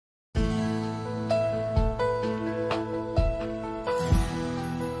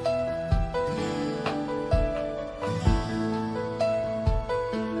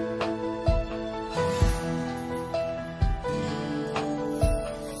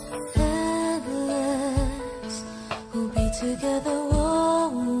together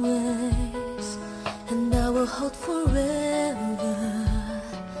always, and I will hold forever.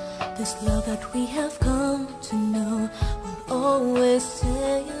 This love that we have come to know will always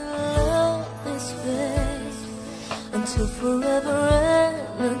stay in love this way until forever and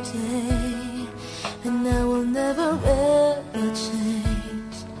a day. And I will never ever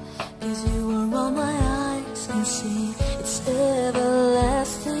change, 'cause you are all my eyes can see. It's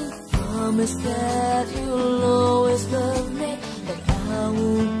everlasting. Promise that you'll always love me, that I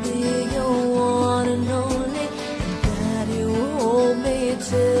will be your one and only, and that you will hold me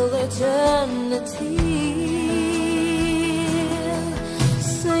till eternity.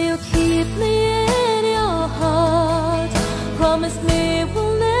 So you keep me in your heart. Promise me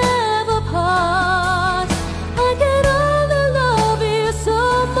we'll never part. I can only love you so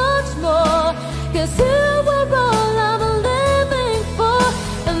much more, 'cause you were all I'm living for.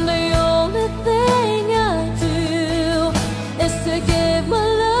 And the only thing I do is to give my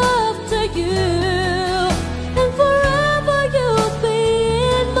love to you. And forever you'll be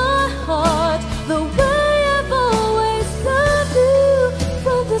in my heart, the way I've always loved you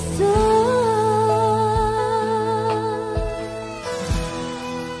from the start.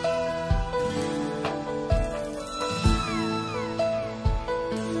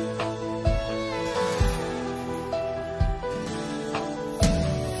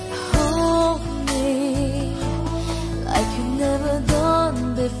 Hold me like you've never done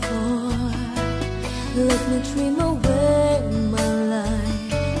before. Let me dream away my life.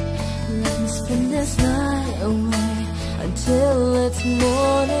 Let me spend this night away until it's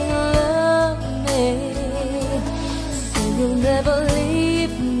morning. Love me, say you'll never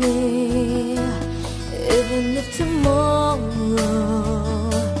leave me, even if tomorrow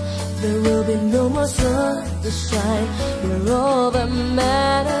there will be no more sun to shine. You're all that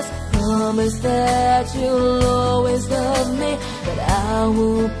matters. Promise that you'll always love me, that I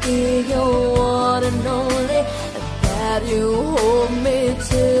will be your one and only, and that you hold me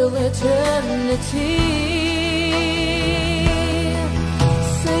till eternity.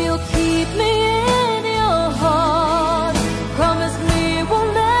 Say you'll keep me in your heart. Promise me we'll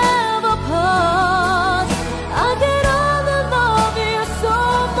never part. I can only love you so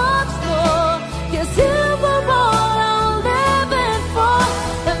much more, 'cause you were all I'm living for.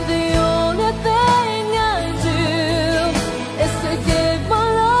 And the only thing I do is to give my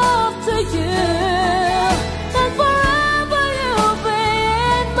love to you. And forever you'll be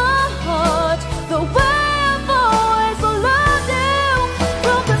in my heart, the way I've always loved you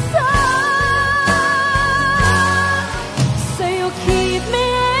from the start. Say you'll keep me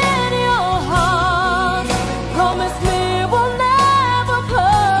in your heart. Promise me we'll never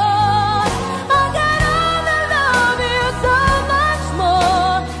part. I can only love you so much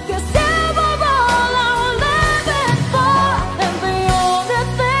more, 'cause you were all I'm living for. And the only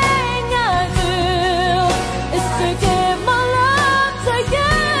thing I do is to give my love to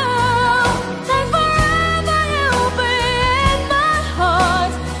you. And forever you'll be in my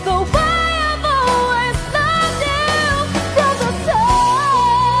heart, the way I've always loved you from the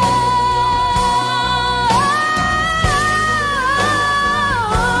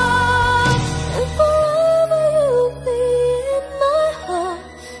start. And forever you'll be in my heart,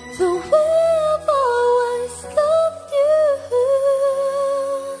 the way I've always loved you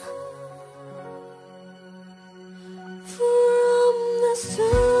from the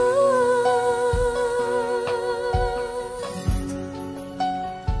start.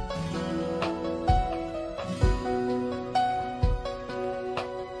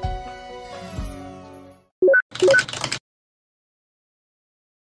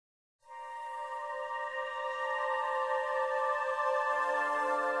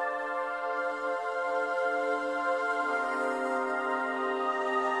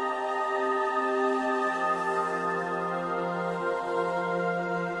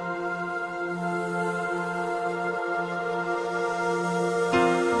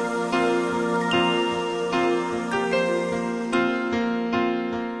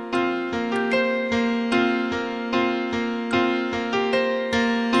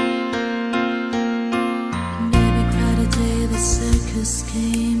 Baby cried the day the circus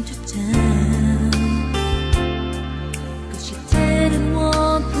came to town, 'cause she didn't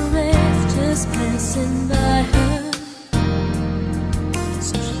want parades just passing by her.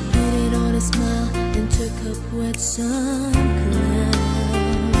 So she put it on a smile and took up with some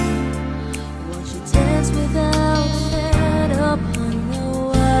clown, while she danced without a net upon the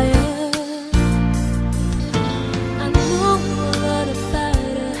wire. I know a lot about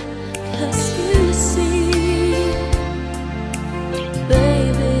her, 'cause you see,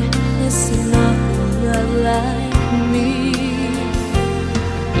 baby, it's nothing like me.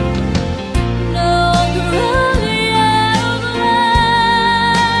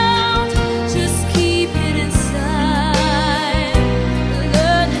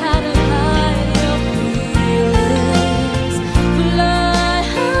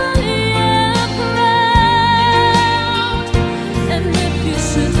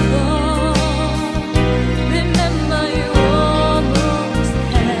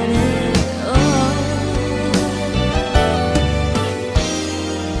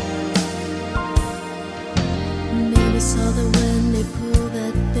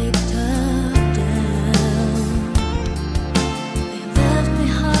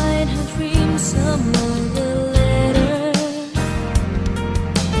 some other letter,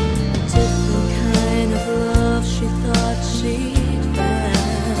 a different kind of love she thought she'd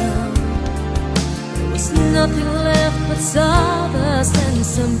found. There was nothing left but sawdust and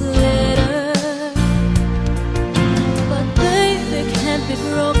some glitter. But baby can't be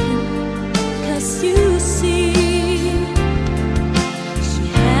broken, 'cause you see, she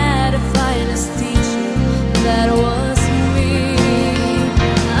had a finest teacher, that was me.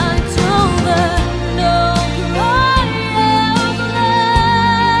 I told her, don't cry out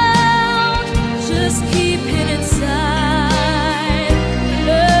loud, just keep it inside.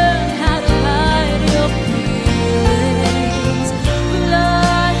 Learn how to hide your feelings.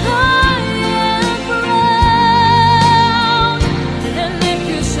 Fly high and proud, and if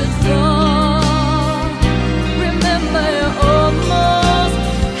you should fall, remember you almost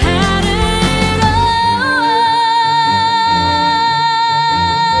had it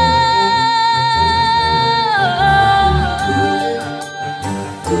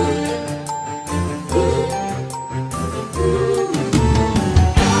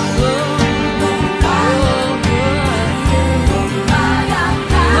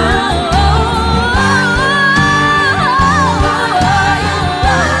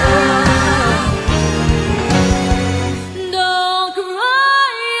Don't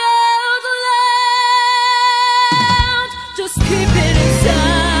cry out loud, just keep it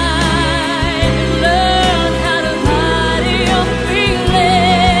inside. Learn how to hide your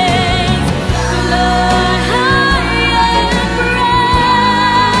feelings. Fly high and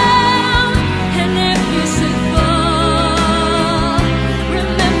proud, and if you should fall,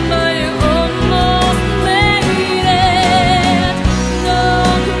 remember you almost made it.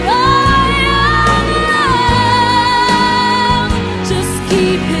 Don't cry out loud, just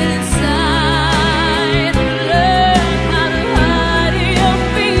keep it inside. Learn how to hide your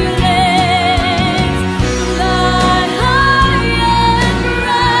feelings. Fly high and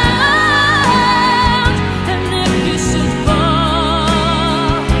proud, and if you should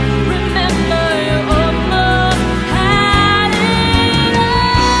fall, remember you almost had it all.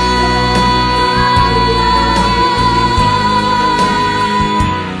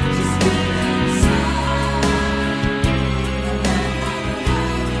 Just keep it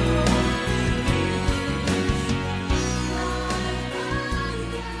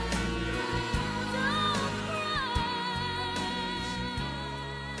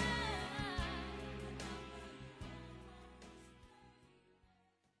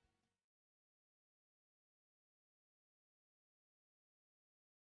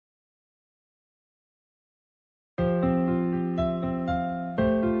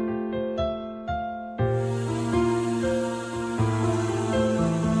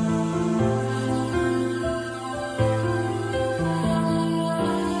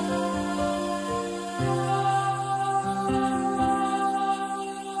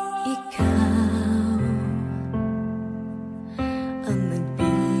Ikaw ang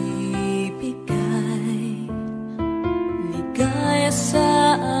nagbibigay ligaya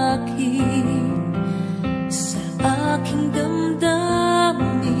sa akin, sa aking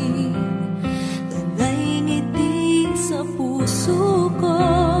damdamin. Tanay ngiti sa puso ko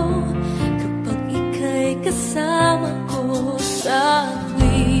kapag ika'y kasama ko sa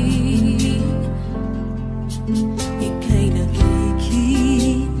tuwing ika'y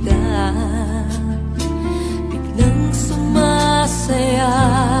nakikita. Biglang sumasaya,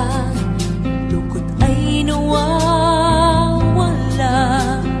 lungkot ay nawawala.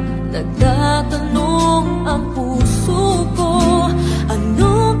 Nagtatanong ang puso ko,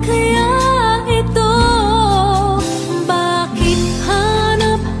 ano kaya ito? Bakit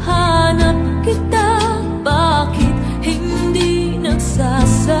hanap-hanap kita? Bakit hindi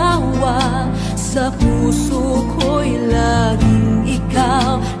nagsasawa? Sa puso ko'y laging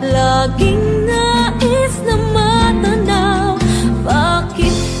ikaw, laging nais na matanaw.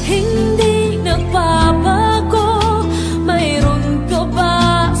 Bakit hindi nagbabago? Mayroon ka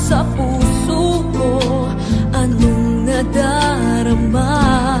ba sa puso ko? Anong nadarama?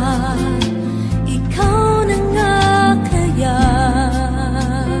 Ikaw na nga kaya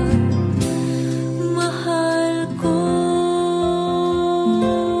mahal ko.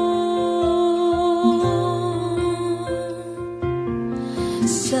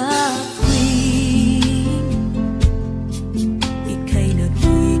 Sa tuwing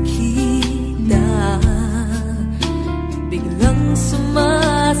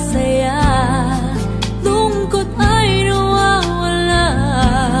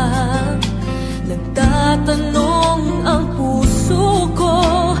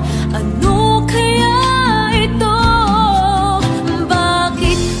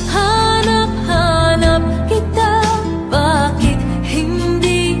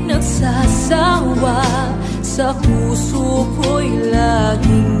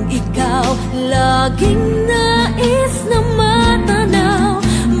laging nais na matanaw.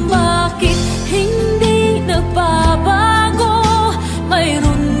 Bakit hindi nagbabago?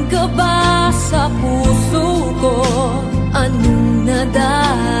 Mayroon ka ba sa puso ko? Anong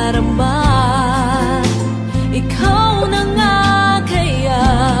nadarama? Ikaw na nga kaya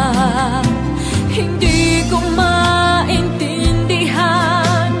hindi ko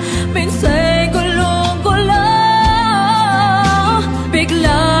maintindihan. Minsa'y gulong-gulo,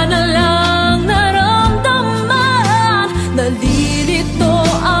 bigla na lang naramdaman. Nalilito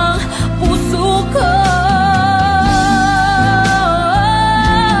ang puso ko.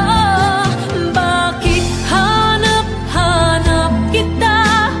 Bakit hanap-hanap kita?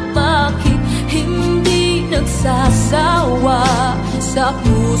 Bakit hindi nagsasawa? Sa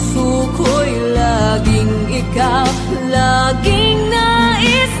puso ko'y laging ikaw, laging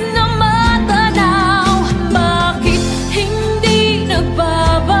nais na matanaw. Bakit hindi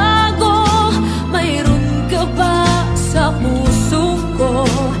nagbabago? Mayroon ka ba sa puso ko?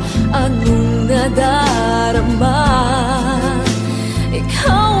 Anong nadarama?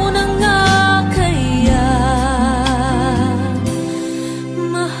 Ikaw na nga kaya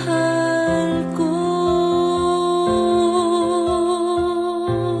mahal ko.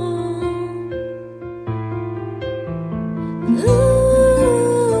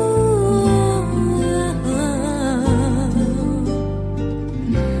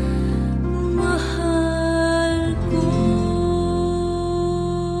 Mahal ko.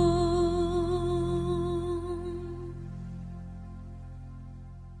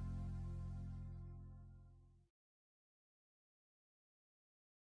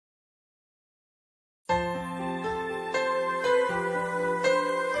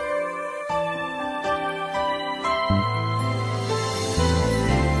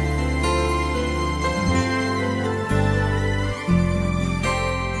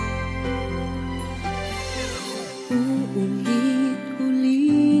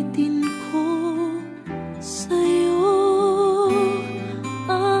 Uulit-ulitin ko sa'yo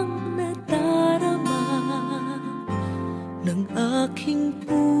ang nadarama ng aking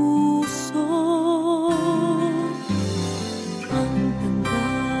puso. Ang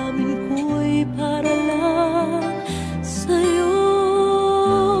damdamin ko'y para lang sa'yo.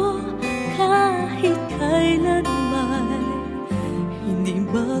 Kahit kailanman hindi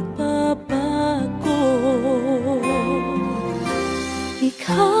magbabago.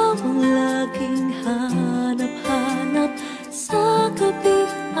 Ikaw ang laging hanap-hanap sa gabi't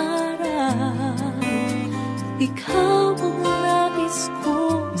araw. Ikaw ang nais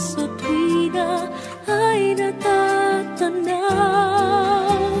ko sa tuwina ay natatanaw.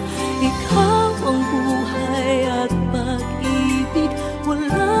 Ikaw ang buhay at pag-ibig,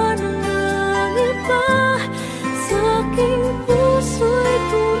 wala nang iba. Sa aking puso'y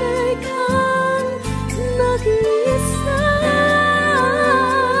tunay kang nag-iisa.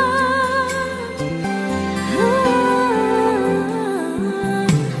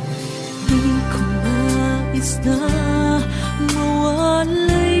 Na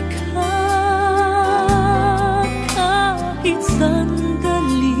mawalay ka kahit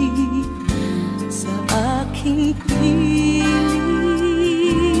sandali sa aking piling.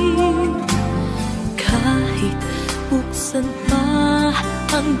 Kahit buksan pa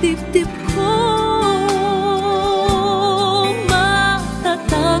ang dibdib ko,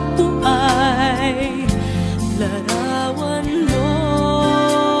 matatagpo ay larawan mo.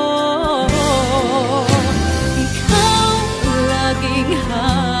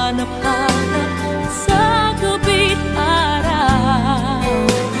 Hanap-hanap sa gabi't araw.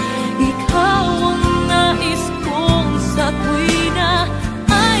 Ikaw ang nais kong sa tuwina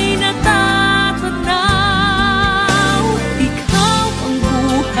ay natatanaw. Ikaw ang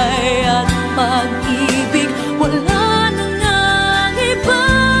buhay at pag-ibig, wala nang ang iba.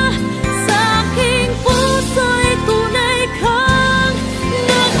 Sa aking puso'y tunay kang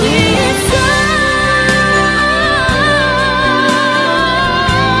nag-iisa.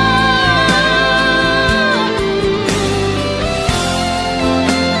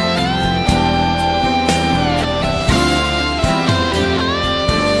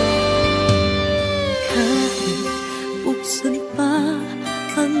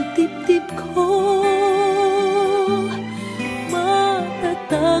 Dibdib ko,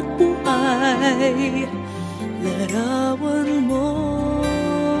 matatagpo ay larawan mo.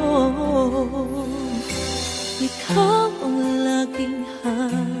 Ikaw ang laging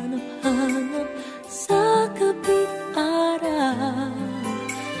hanap-hanap sa gabi't araw.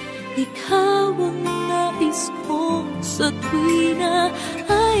 Ikaw ang nais kong sa tuwina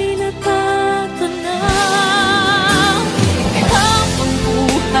ay natatanaw. Ikaw ang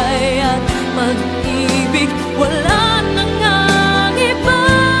buhay at mag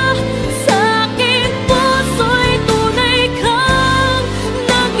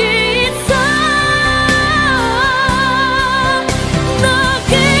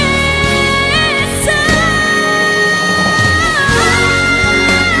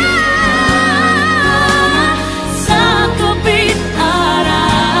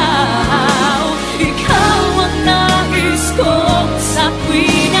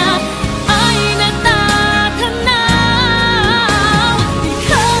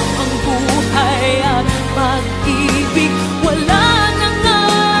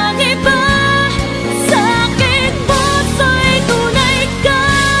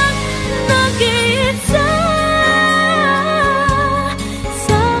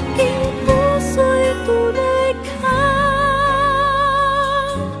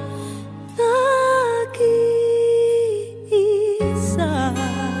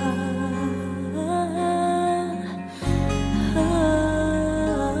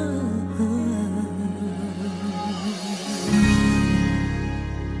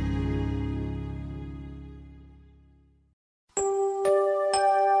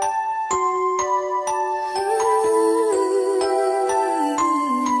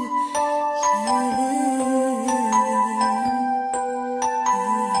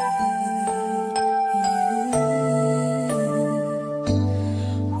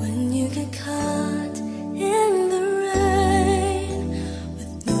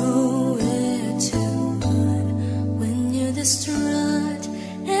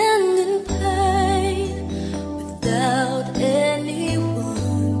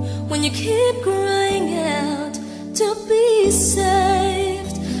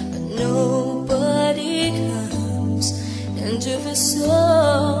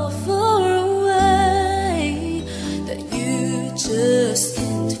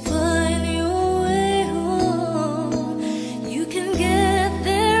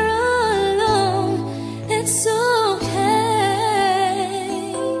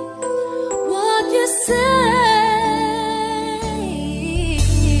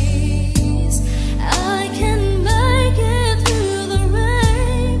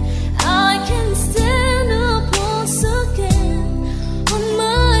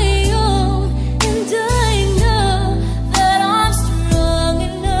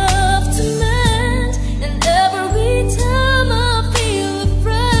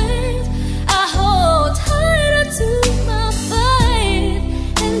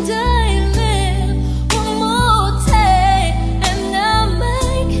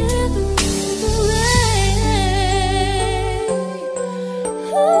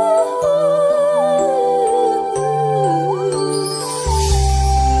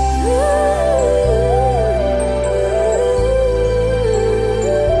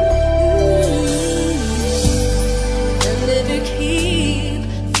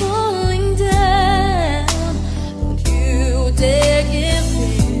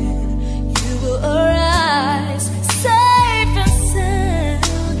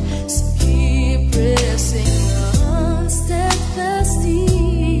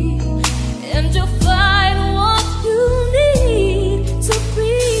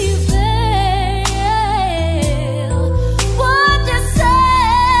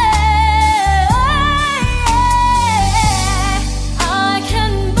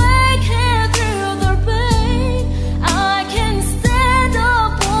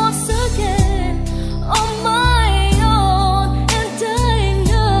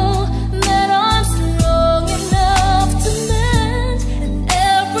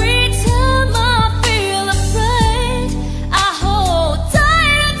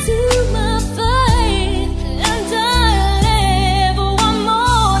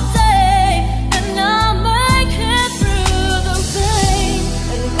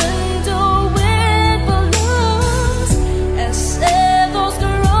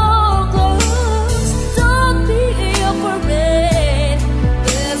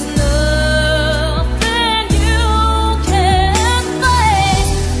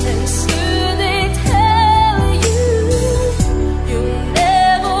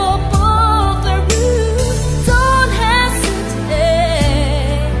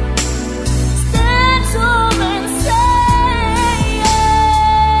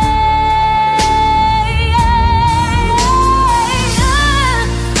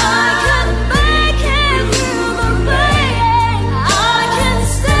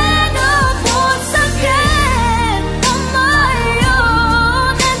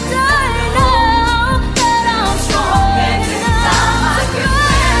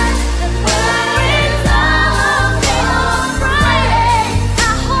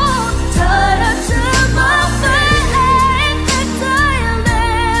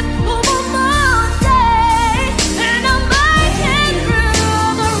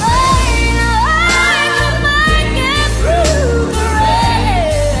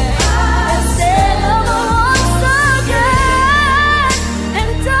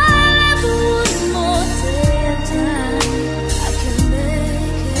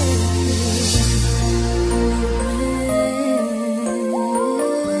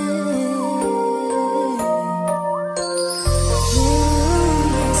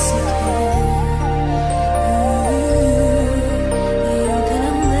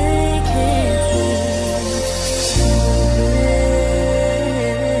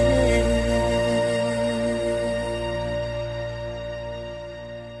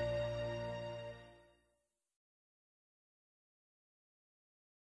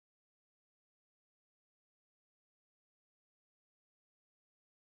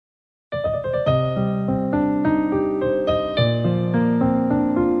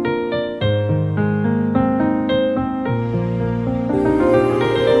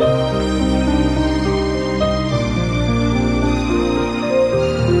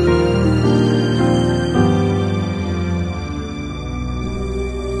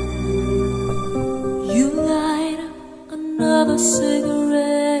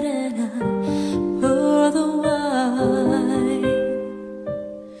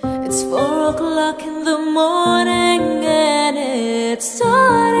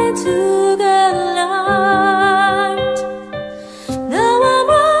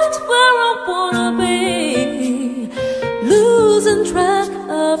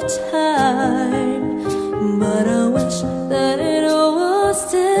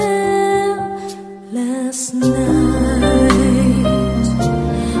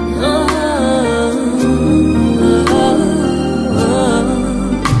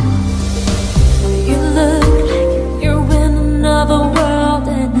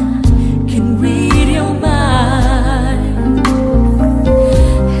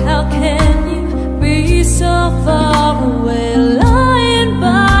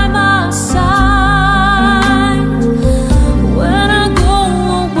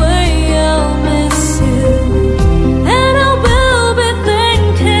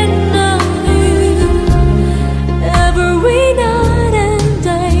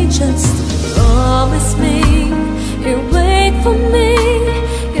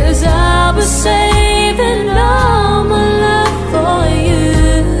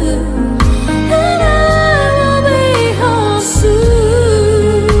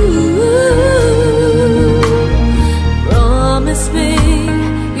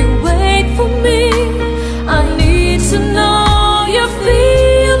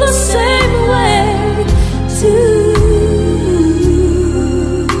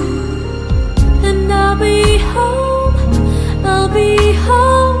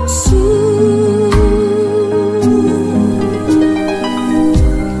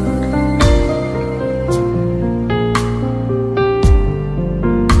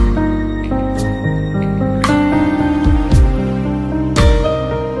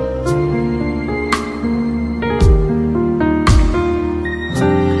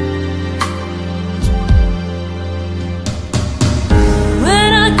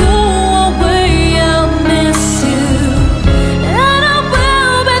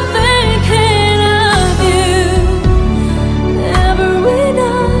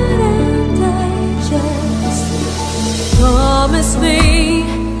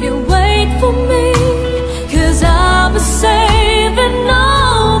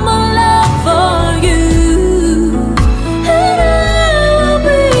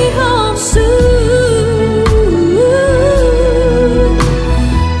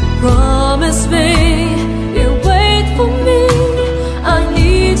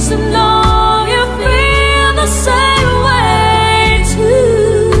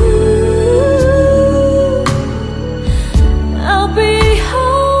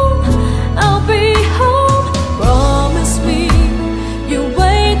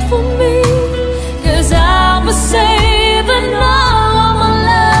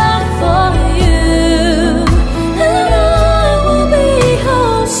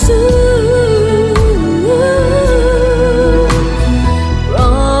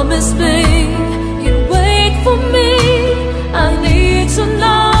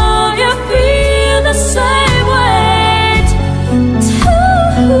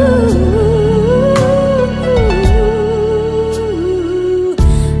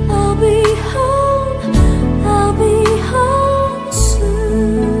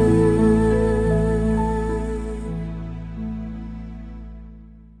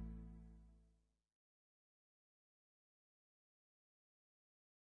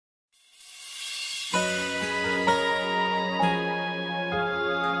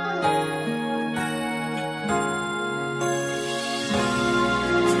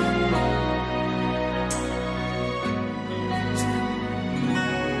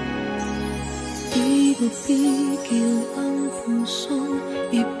mapigil ang pusong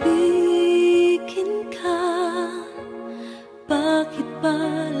ibigin ka. Bakit ba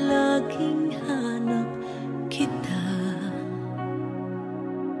laging hanap kita?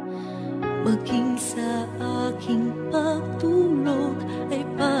 Maging sa aking pagtulog ay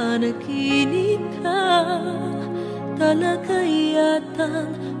panaginip ka. Talaga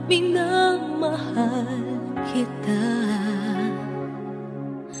yatang minamahal kita.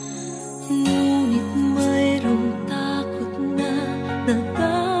 Ngunit mayroong takot na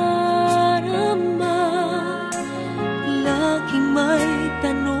nadarama. Laging may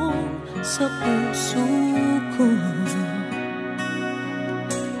tanong sa puso ko.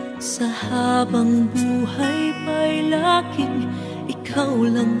 Sa habang buhay pa'y laging ikaw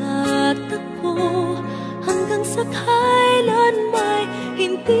lang at ako. Hanggang sa kailan may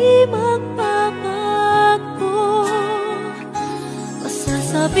hindi magbabago.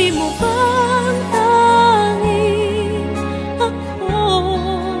 Masasabi mo bang tanging ako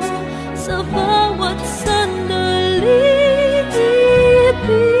sa bawat sandali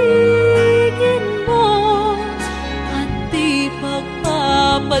ibigin mo at di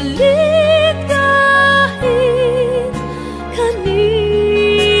pagpapalit kahit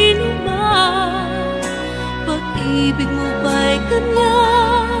kanino man? Pag-ibig mo ba'y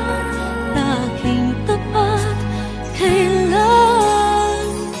ganyan, laging tapat, kailan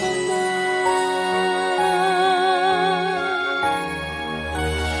pa man?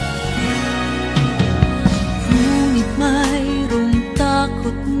 Ngunit mayroong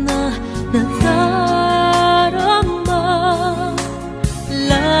takot na nadarama.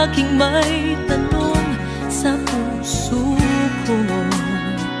 Laging may tanong sa puso ko.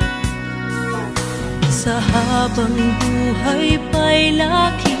 Sa habang buhay pa'y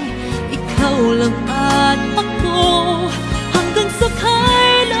laging ikaw lang at ako. Hanggang sa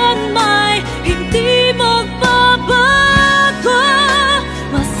kailan may hindi magbabago.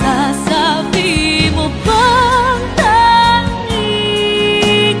 Masasabi mo bang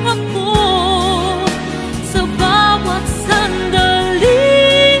tanging ako sa bawat sandali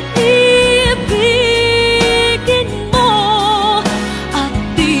ibigin mo at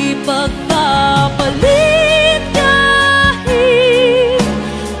di pagpapalit kahit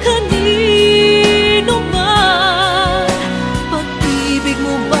kanino man? Pag-ibig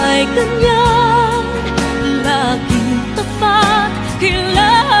mo ba'y ganyan, laging tapat,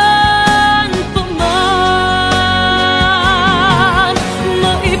 kailan pa man?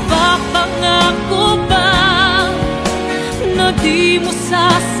 Maipapangako ba na di mo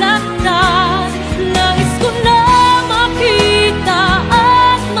sasaktan? Nais ko na makita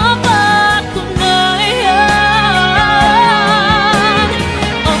at mapatunayan.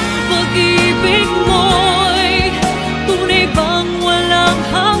 Ang pag-ibig mo'y tunay bang walang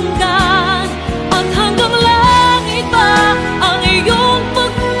hanggan? At hanggang langit ba ang iyong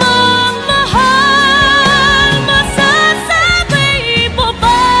pagmamahal? Masasabi mo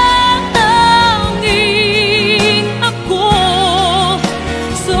bang tanging ako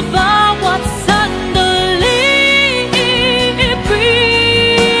sa bawat sandali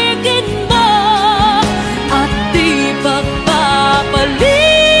ibigin mo at di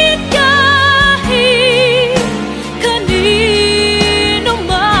pagpapalit kahit kanino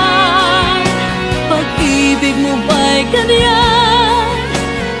man? Pag-ibig mo ba'y ganyan,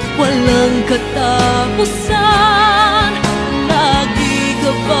 walang katapusan? Lagi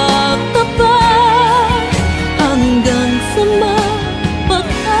ka bang tapat hanggang sa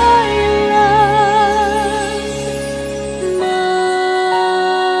mapagkailan man?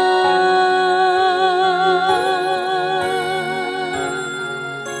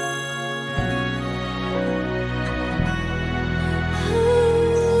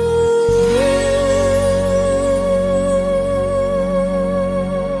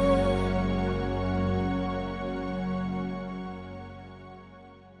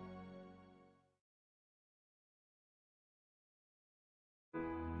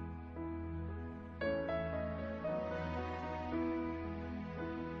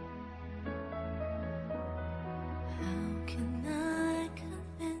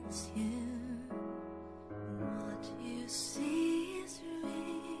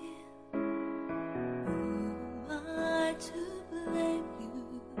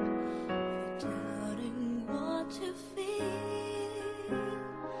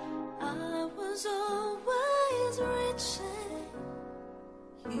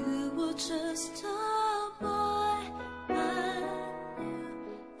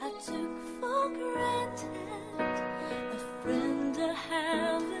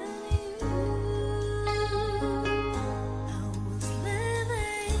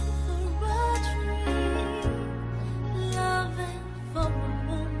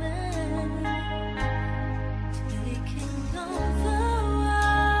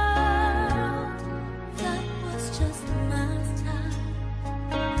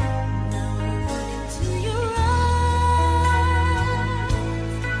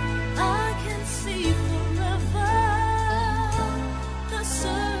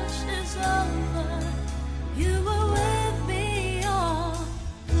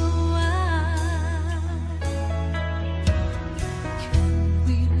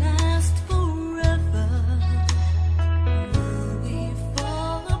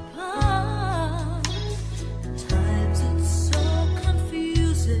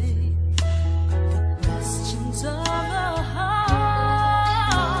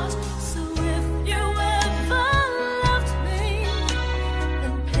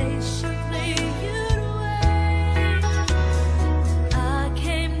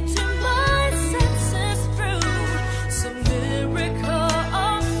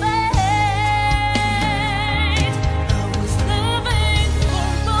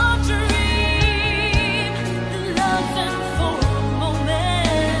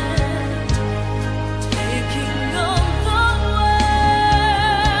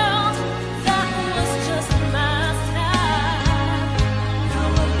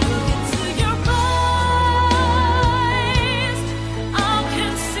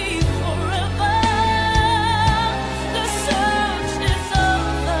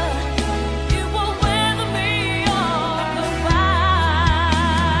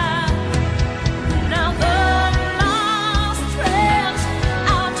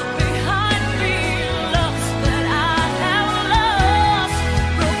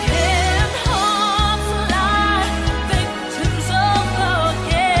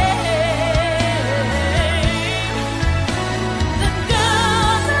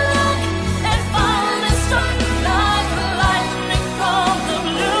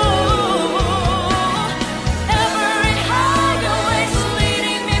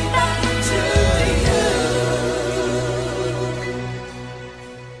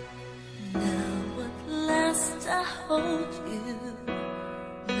 hold you.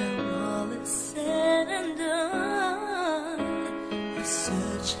 Now all is said and done, the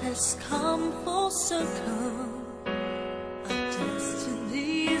search has come full circle. Our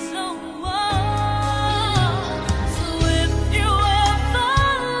destinies are one. So if you ever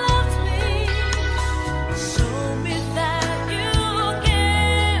loved me, show me that you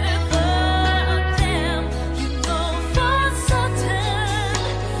give a damn. You know for certain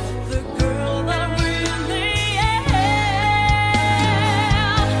the girl I really am.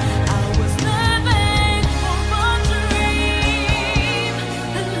 I was living for a dream,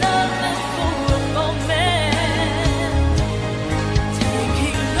 the love is for a moment,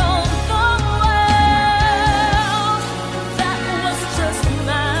 taking on the world. That was just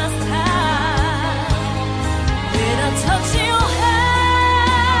my style. When I touch your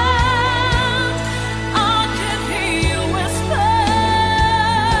hand, I can hear you whisper,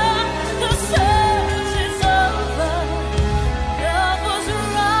 the search is over. Love was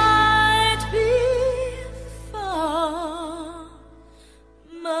right before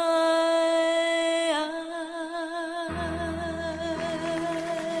my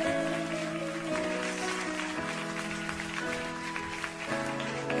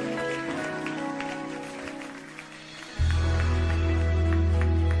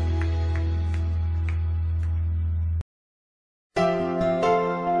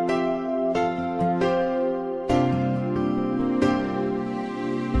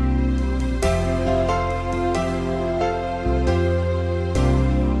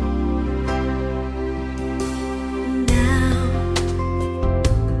now,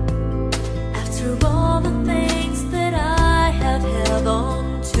 after all the things that I have held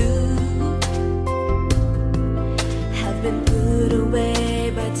on to, have been put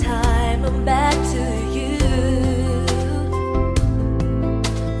away by time, I'm back to you.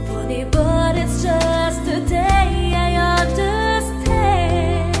 Funny, but it's just today I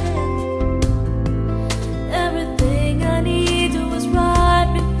understand. Everything I need was right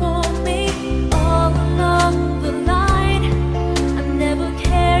before me, all along the line. I never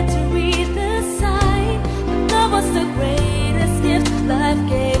cared to read the sign. Love was the greatest gift life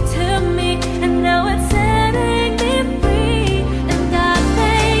gave to me, and now it's setting me free. And I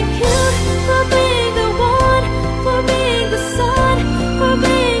thank you for being the one, for being the sun, for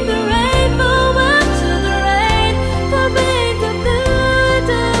being the rainbow after the rain, for being the blue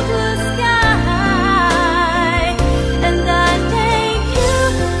of the sky. And I thank you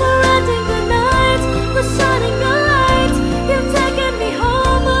for ending the night, for shining the light. You've taken me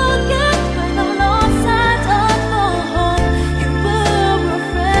home again when I lost sight of my home. You were a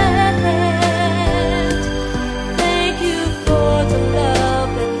friend. Thank you for the love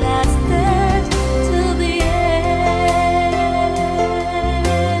that lasted till the end.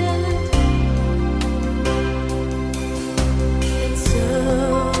 And so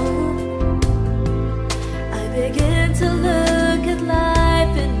I begin to look at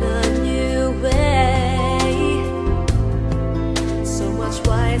life in a new way, so much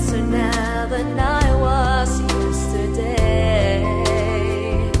wiser now than I was yesterday.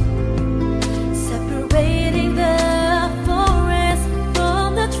 Separating the forest from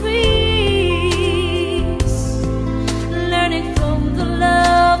the trees, learning from the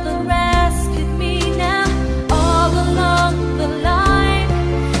love that rescued me. Now all along the line,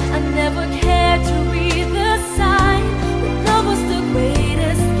 I never cared to read the sign, but love was the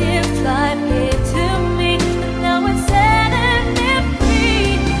greatest gift life gave to me, and now it's setting me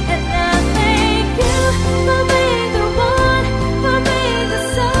free. And I thank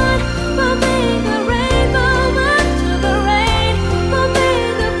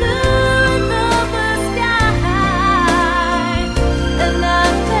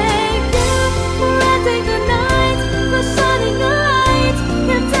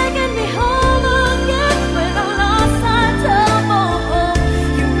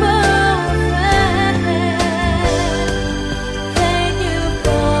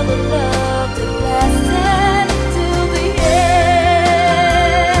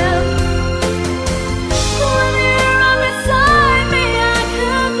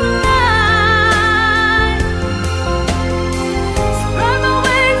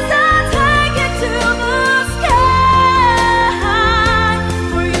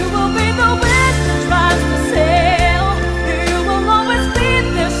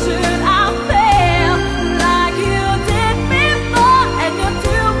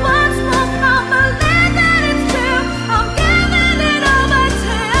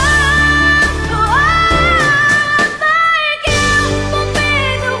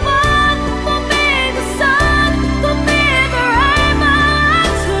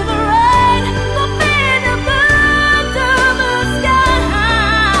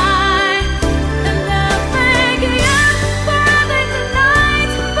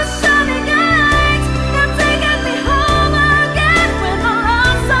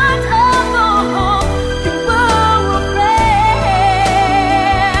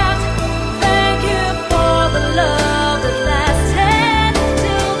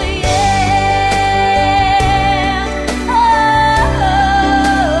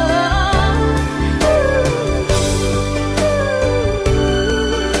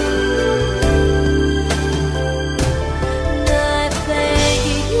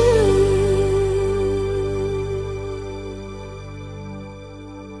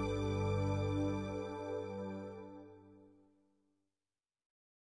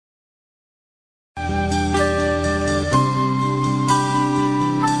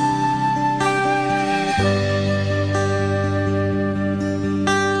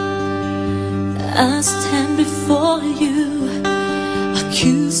I stand before you,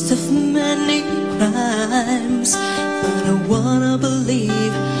 accused of many crimes, but I wanna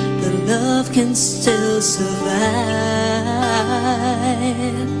believe that love can still survive.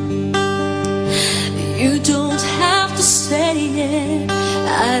 You don't have to say it,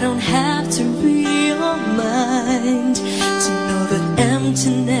 I don't have to read your mind to know that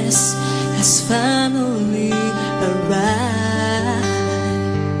emptiness has finally arrived.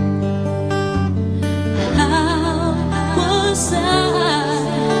 How was I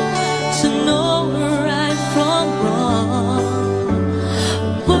to know right from wrong?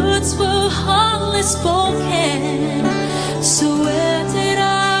 Words were hardly spoken, so where did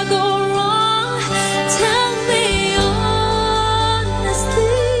I go wrong? Tell me honestly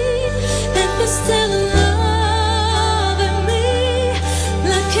if you're still loving me,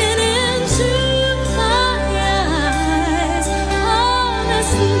 looking into my eyes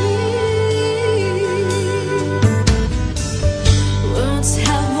honestly. Words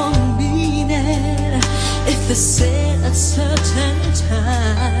have one meaning if they're said at certain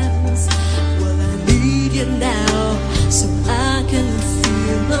times. Well, I need you now so I can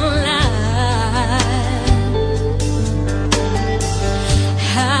feel alive.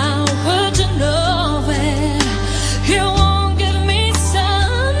 How would you know it? You won't give me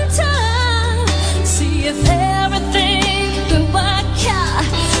some time. See if everything could work out,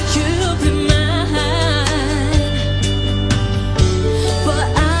 you'll be mine. But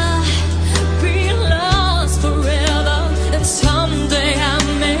I've been lost forever, and someday I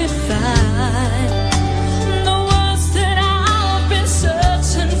may find the words that I've been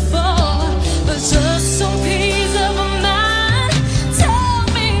searching for, but just some peace of mind. Tell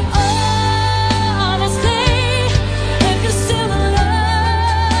me honestly if you're still in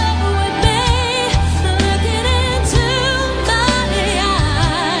love with me, looking into my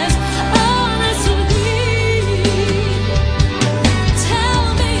eyes honestly. Tell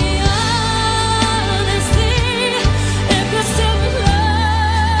me honestly if you're still in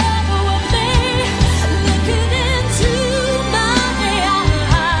love with me, looking into my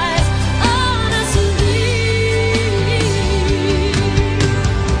eyes honestly.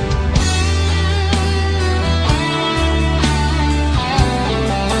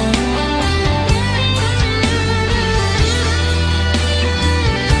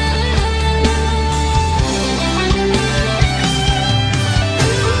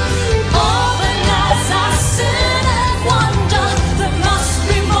 All the nights I sit and wonder, there must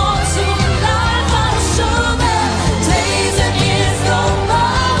be more to life, I'm sure that days and years go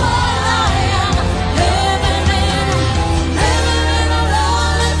by while I am living in a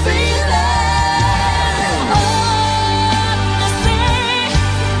lonely feeling. Honestly,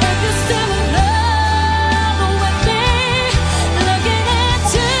 if you're still in love with me, looking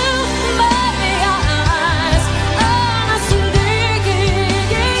into my eyes honestly,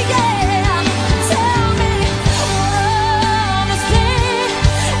 yeah. Tell me honestly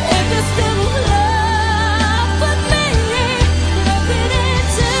if you're still in love with me, looking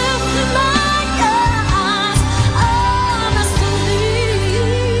into my eyes honestly.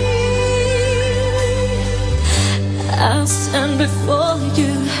 I'll stand before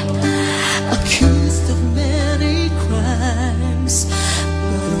you, accused of many crimes,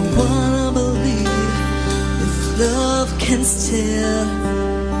 but I wanna believe if love can still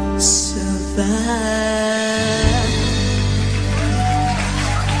survive.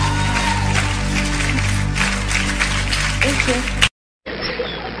 Thank you.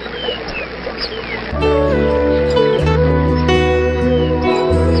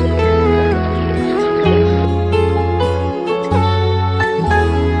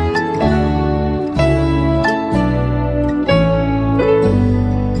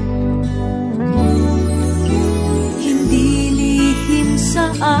 Hindi lihim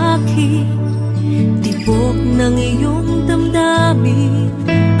sa akin, tibok ng iyong damdamin.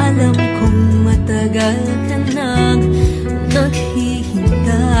 Alam kong matagal ka nang naghihintay.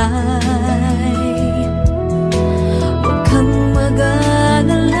 Huwag kang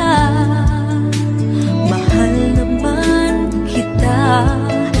mag-alala, mahal naman kita.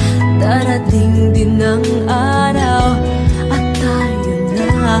 Darating din ang araw at tayo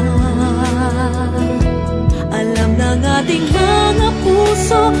na. Alam ng ating mga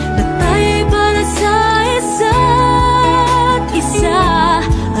puso na tayo'y para sa isa't isa.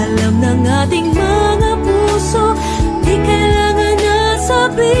 Alam ng ating mga puso, di kailangan na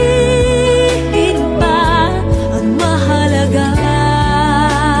sabihin pa. Ang mahalaga,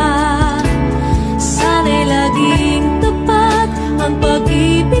 sana'y laging tapat ang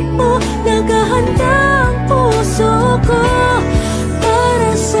pag-ibig mo. Naghahanda ang puso ko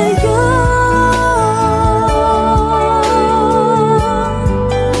para sa'yo.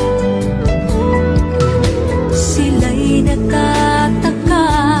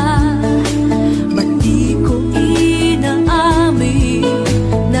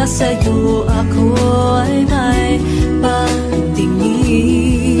 sa'yo ako ay may pagtingin.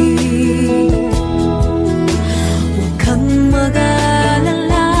 Huwag kang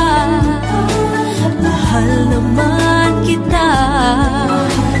mag-alala, mahal naman kita.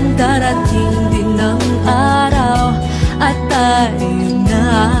 Darating din ang araw at tayo na.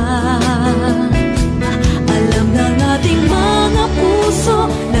 Alam ng ating mga puso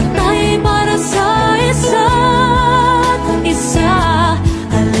na tayo'y para sa isa't isa.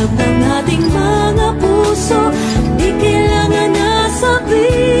 Alam ng ating mga puso, di kailangan na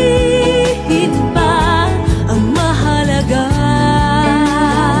sabihin pa. Ang mahalaga,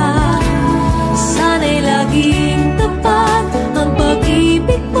 sana'y laging tapat ang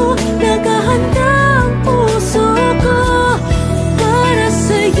pag-ibig mo. Naghahanda ang puso ko para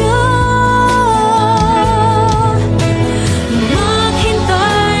sa'yo.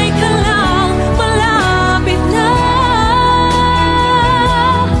 Maghintay ka lang, malapit na.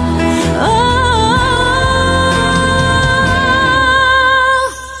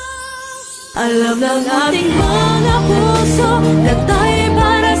 Alam ng ating mga puso na tayo'y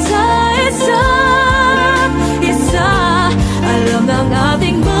para sa isa't isa. Alam ng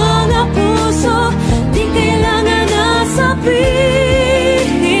ating mga puso, di kailangan na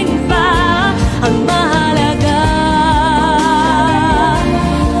sabihin pa. Ang mahalaga,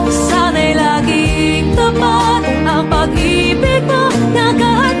 sana'y laging tapat ang pag-ibig mo.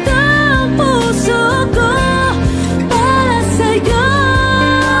 Naghahanda ang puso ko para sa'yo.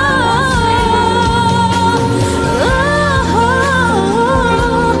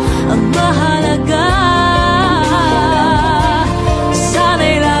 Ang mahalaga,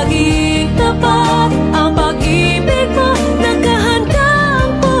 sana'y laging tapat ang pag-ibig mo. Naghahanda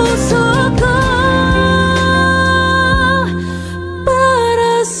ang puso ko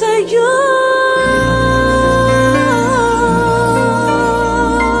para sa'yo.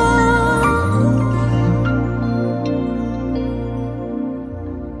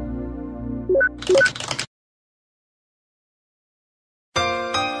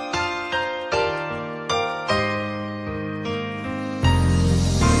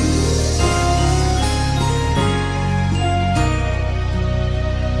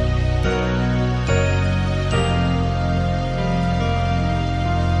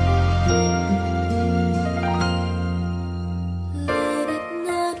 Late at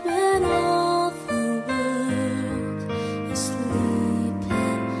night when all the world is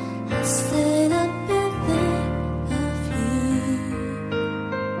sleeping, I stayed up and think of you.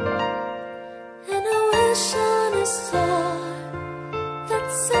 And I wish on a star that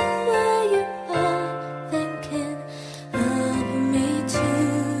somewhere you are thinking of me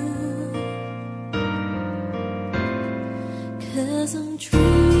too. 'Cause I'm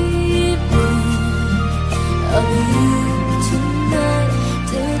dreaming of you tonight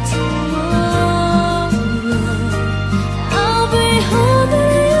till tomorrow. I'll be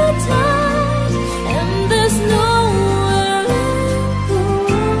holding you tight, and there's nowhere in the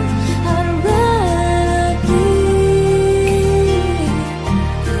world I'd rather be.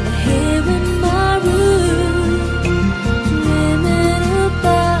 Here in my room, dreaming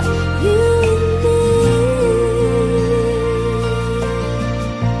about you and me.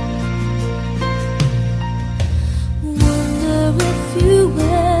 Wonder if you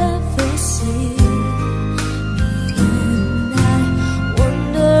ever see me, and I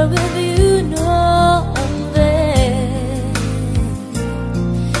wonder if you know I'm there.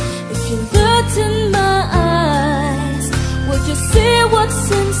 If you looked in my eyes, would you see what's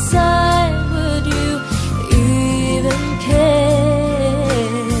inside? Would you even care?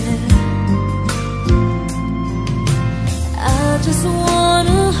 I just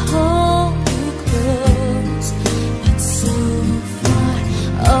wanna hold you close, but so far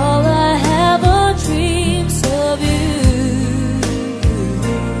all I have are dreams of you.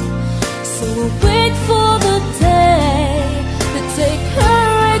 So we'll wait for the day to take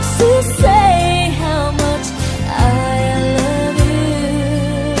courage to say how much I love you.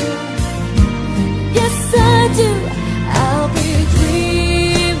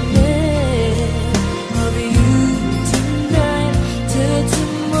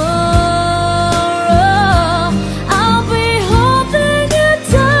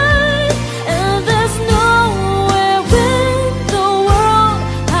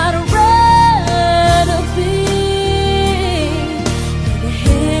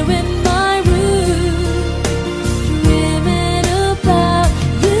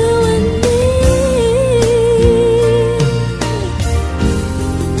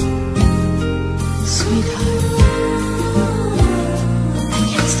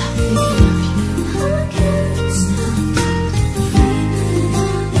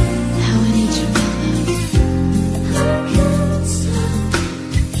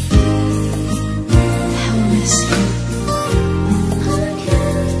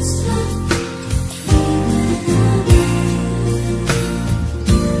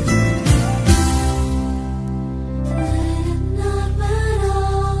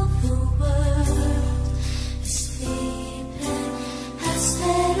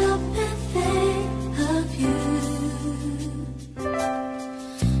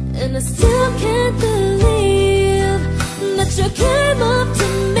 and I still can't believe that you came up to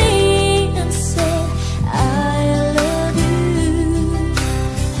me and said, I love you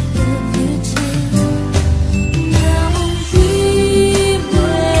too. Now I'm dreaming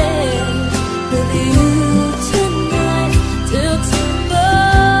with you tonight till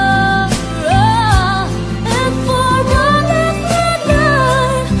tomorrow, and for all of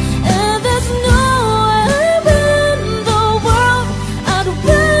midnight, and there's nowhere in the world I'd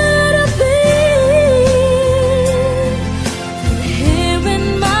rather be than here in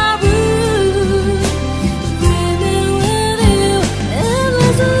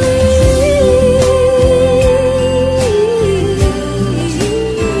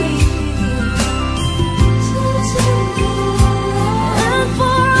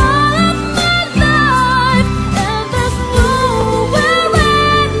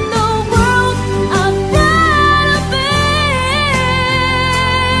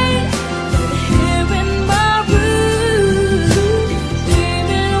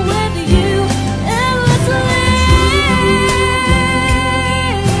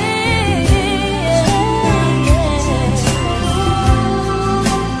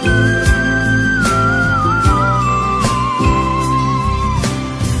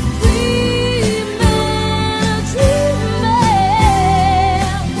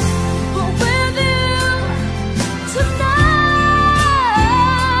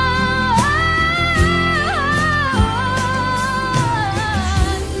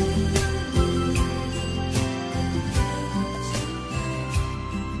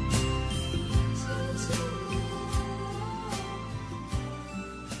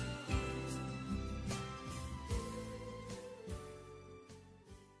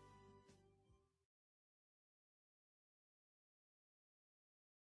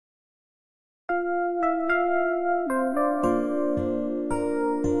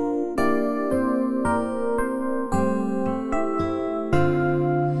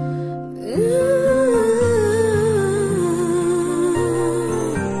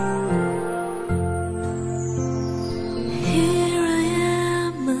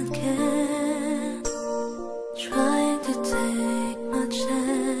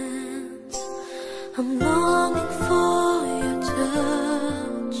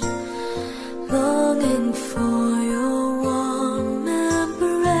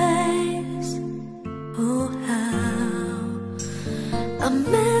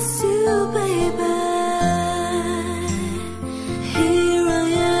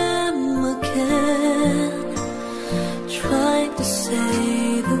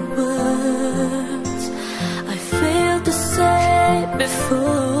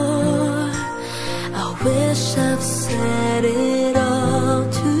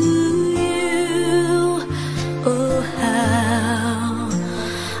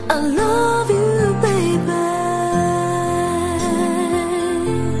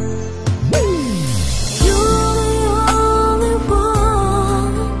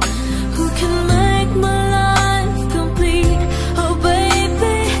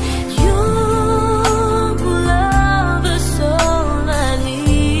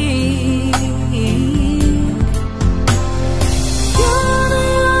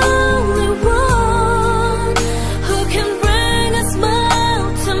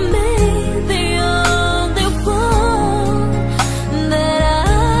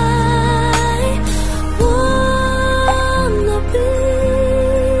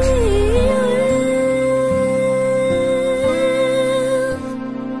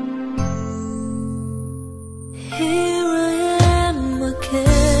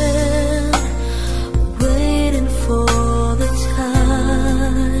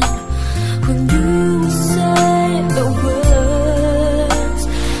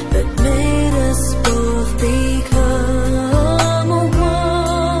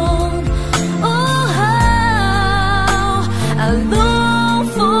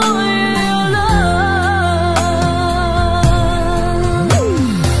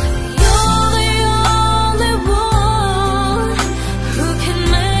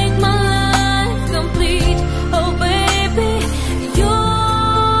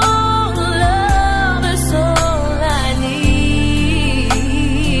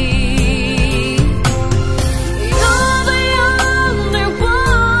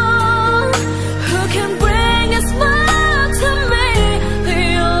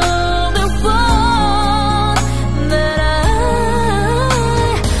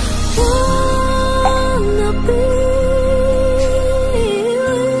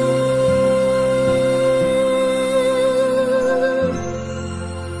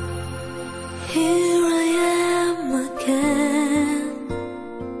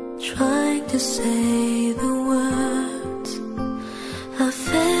to say the words I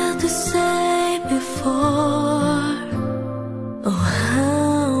failed to say before. Oh,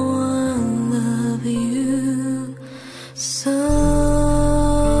 how I love you so.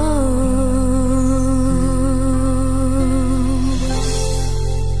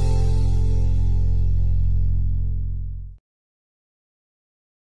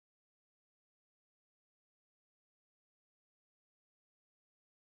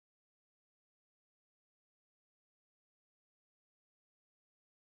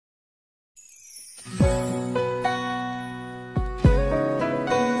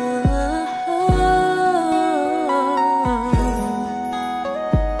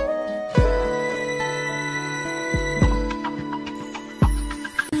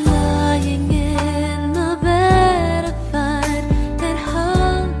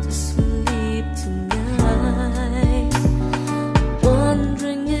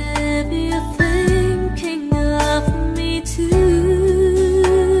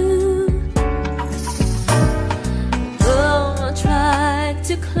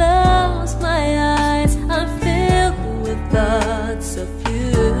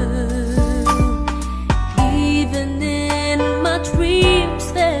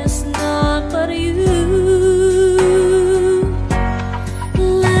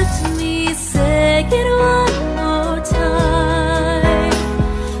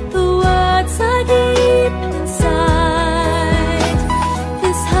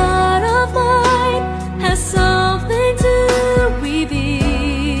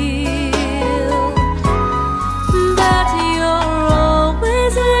 That you're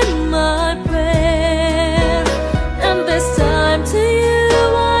always in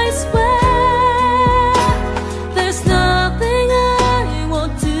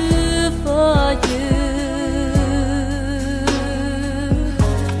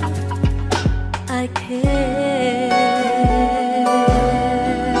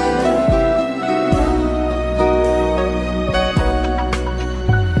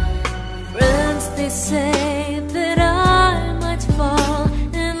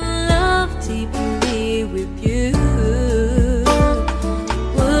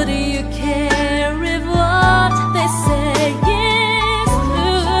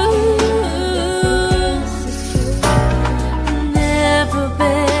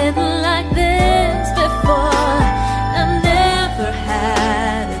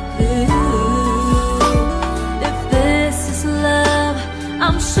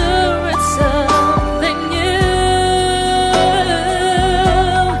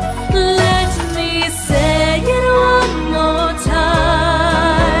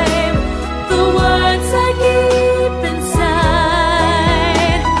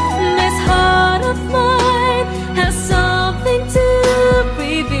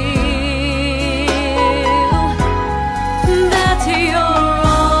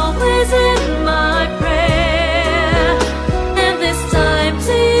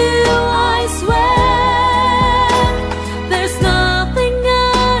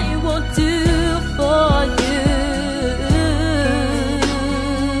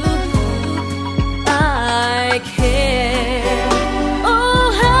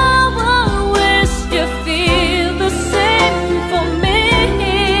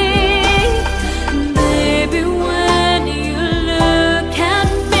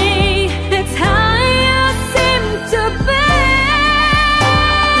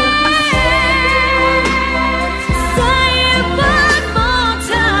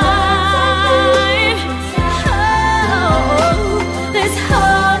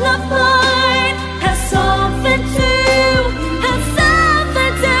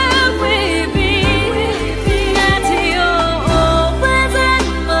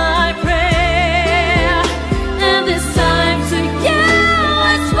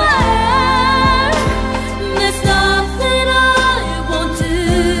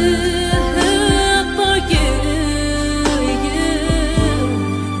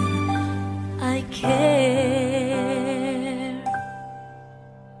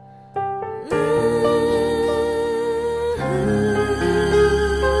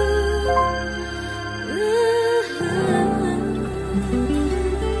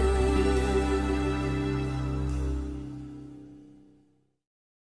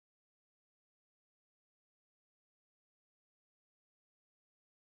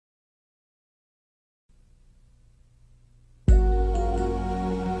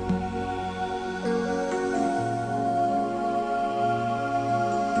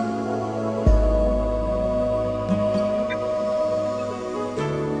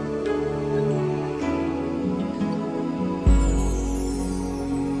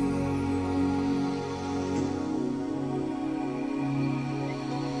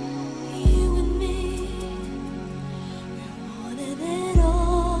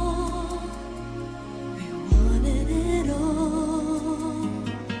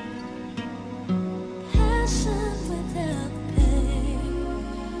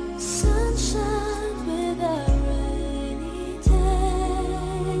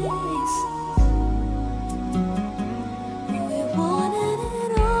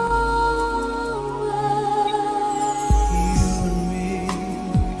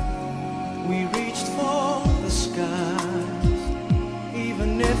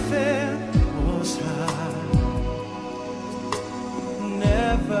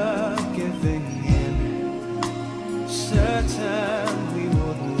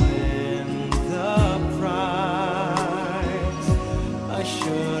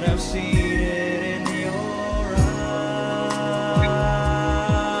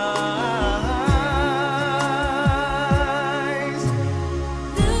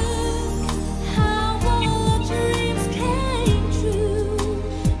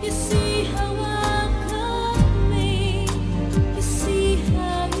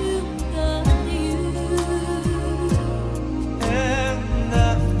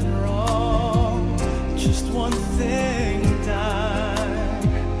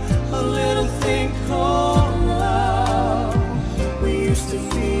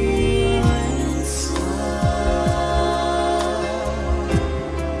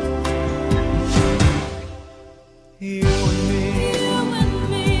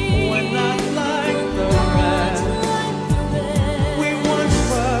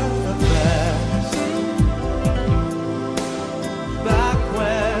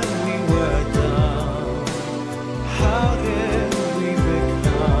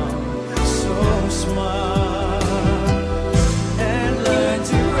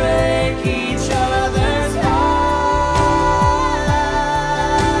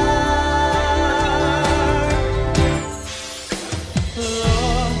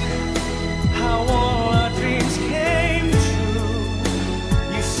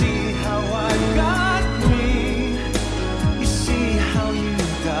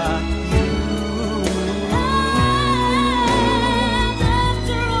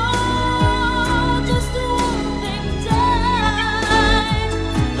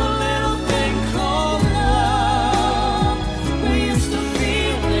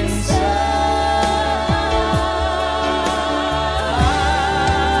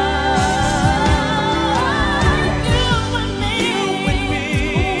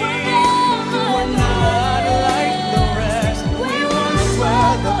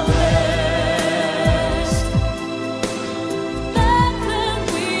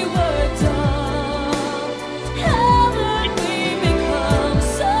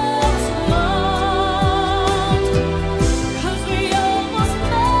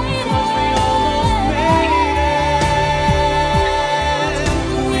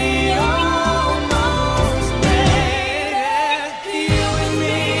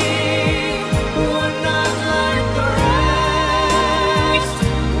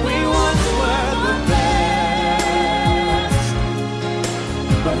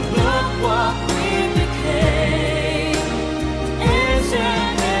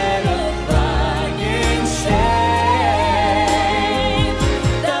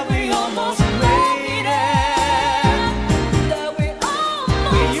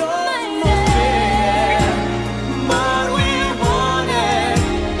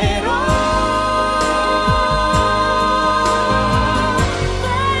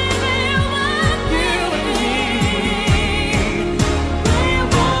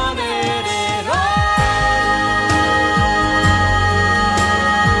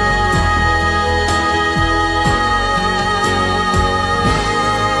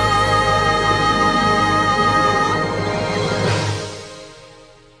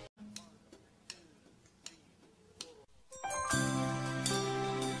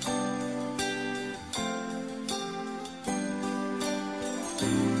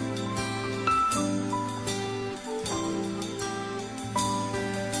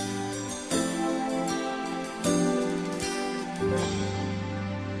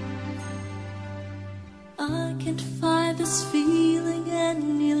I can't fight this feeling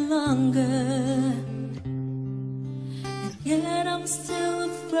any longer, and yet I'm still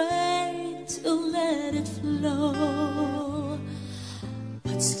afraid to let it flow.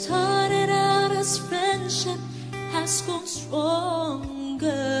 What started out as friendship has grown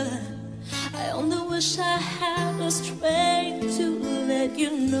stronger. I only wish I had the strength to let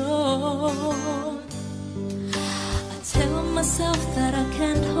you know. I tell myself that I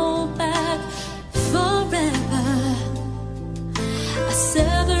can't hold back forever. I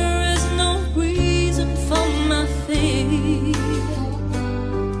said there is no reason for my fear,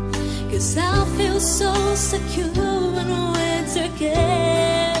 'cause I feel so secure when we're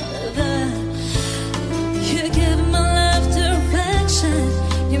together. You give my life direction,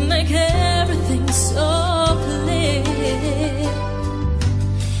 you make everything so clear.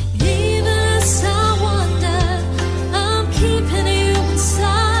 Even as I wonder, I'm keeping you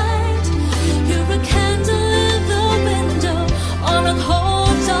inside. You're a candle in the window on a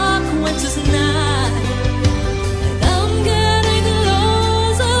cold, dark winter's night. And I'm getting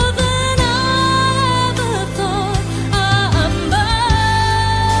closer than I ever thought I'm mine.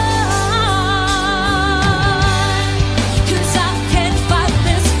 'Cause I can't fight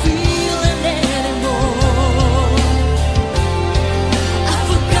this feeling anymore. I've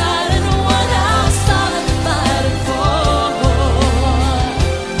forgotten what I started fighting for.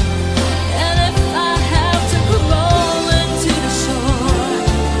 And if I have to crawl into the shore,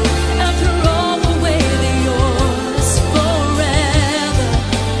 after all the way to yours forever.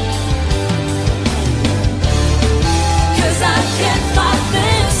 'Cause I can't fight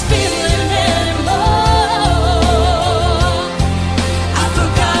this feeling anymore. I've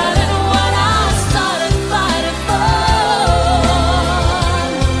forgotten what I started fighting for.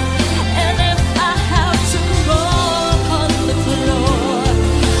 And if I have to crawl upon the floor,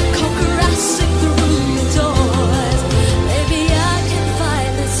 come crashing through your doors, maybe I can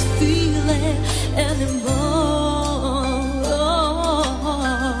fight this feeling anymore.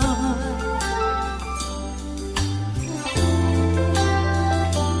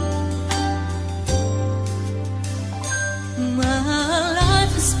 My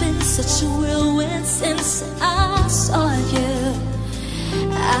life has been such a whirlwind since I saw you.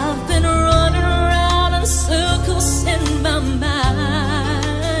 I've been running around in circles in my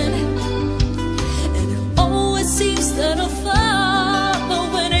mind, and it always seems that I'll follow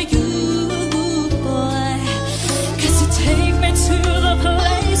when you, boy, 'cause you take me to the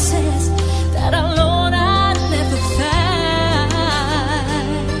places that I thought I'd never find.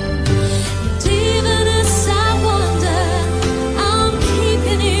 And even as I wonder, I'm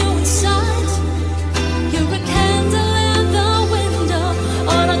keeping you inside. You're a candle in the window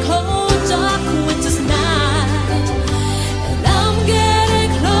on a cold, dark winter's night. And I'm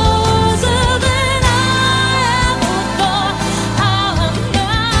getting closer than I ever thought I'm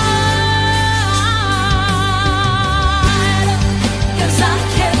mine. 'Cause I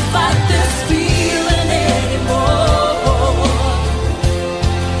can't fight this feeling anymore.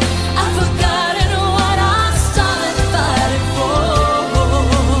 I've forgotten what I started fighting for.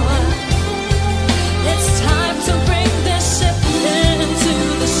 It's time to bring this ship into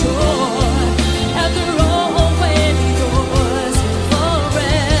the shore. After all, when yours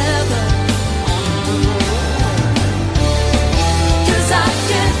forever. 'Cause I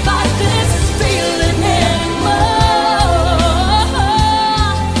can't fight this feeling anymore.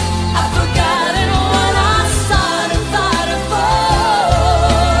 I've forgotten what I started fighting for.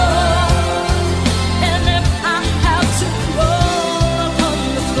 And if I have to crawl upon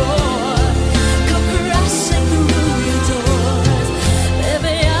the floor, come crashing through your doors,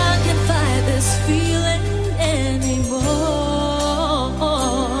 maybe I can fight this feeling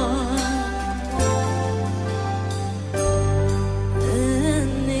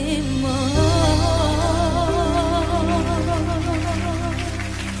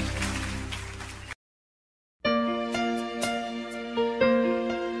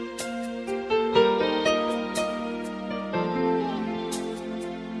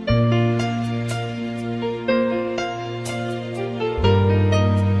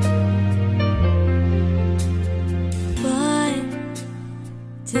Why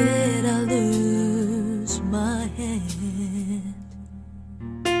did I lose my hand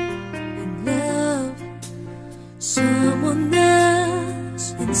and love someone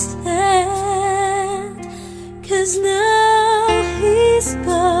else instead? 'Cause now he's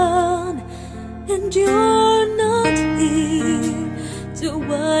gone and you're not here to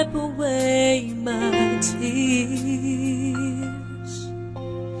wipe away my tears.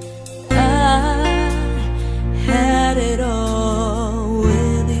 I had it all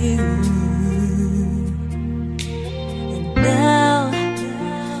with you.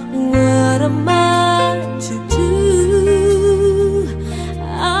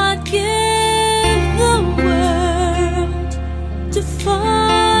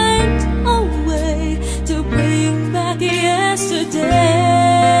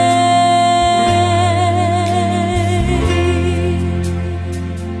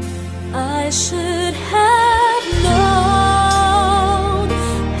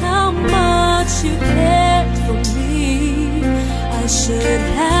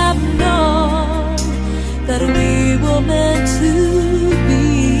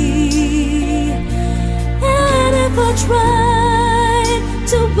 tried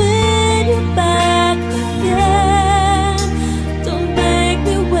to win you back again, don't make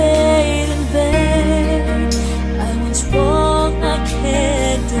me wait in vain. I was wrong, I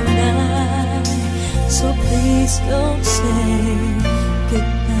can't deny, so please don't say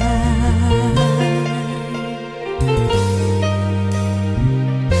goodbye.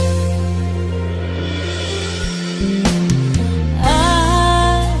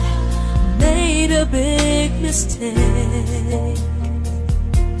 A big mistake,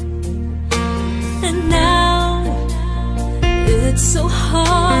 and now it's so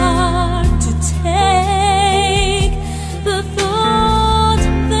hard to take the thought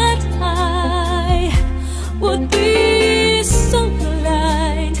that I would be so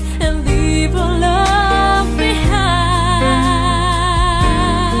blind and leave our love behind.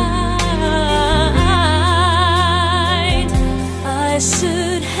 I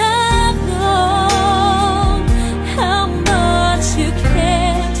should have known how much you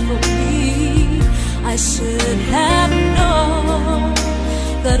cared for me. I should have known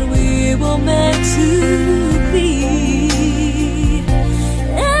that we were meant to be.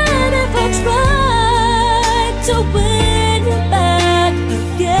 And if I tried to win you back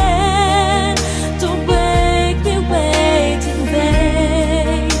again, don't make me wait in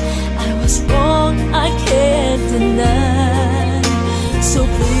vain. I was wrong, I can't deny, so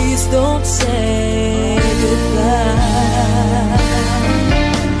please don't say goodbye.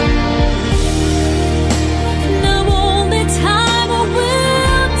 Now only time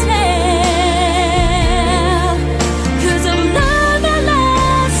will tell, 'cause I've learned my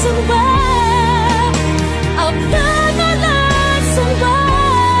lesson well. I've learned my lesson well.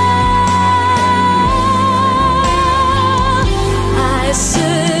 I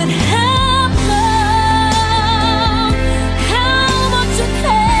should have known how much you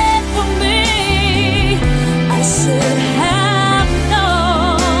cared for me. I should have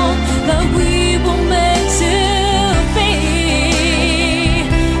known that we were meant to be.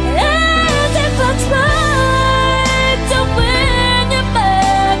 And if I tried to win you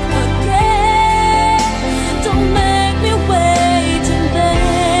back again, don't make me wait in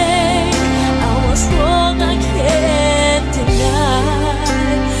vain. I was wrong, I can't deny,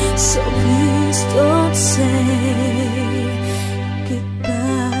 so please don't say goodbye.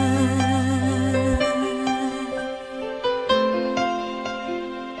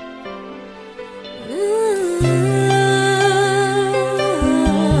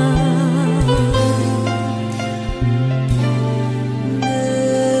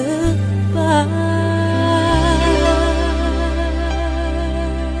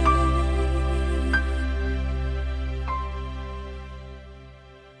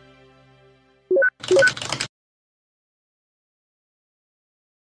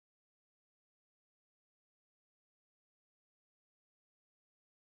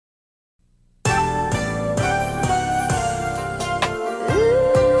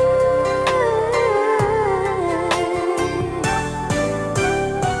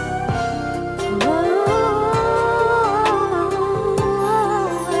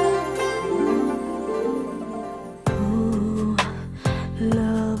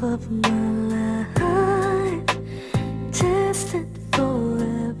 Love of my life, tested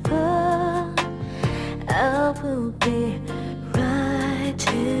forever. I will be right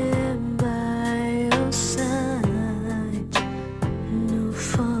here by your side. No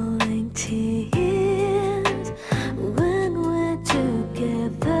falling tears when we're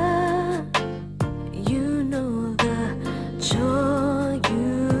together. You know the joy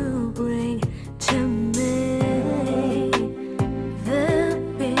you bring to me. There'll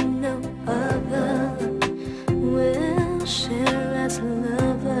be no other. We'll share as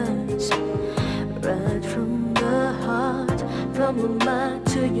lovers, right from the heart, from your mind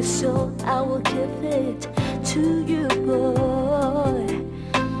to your soul. I will give it to you, boy.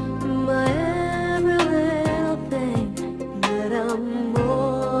 My every little thing that I'm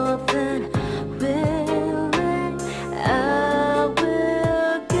more than willing, I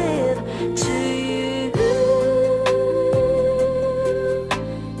will give to you.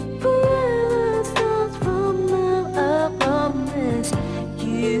 Forever starts from now, I promise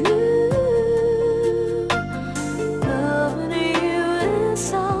you. Loving you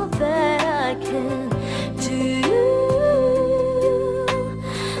is all that I can do.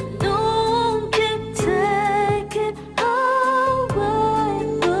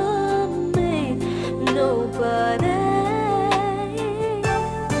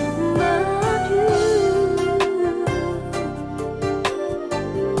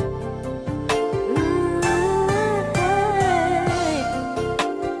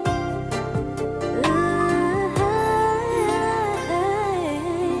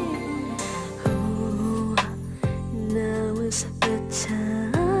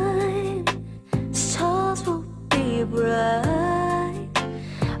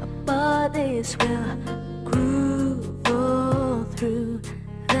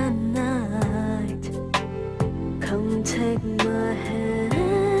 take my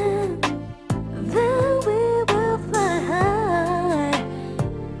hand, then we will fly high.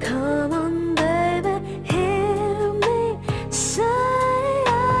 Come on, baby, hear me say,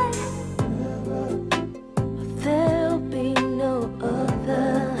 there'll be no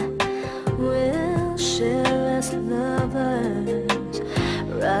other. We'll share as lovers,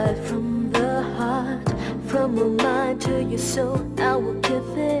 right from the heart, from my mind to your soul. I will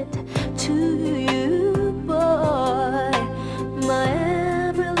give it to you, boy. My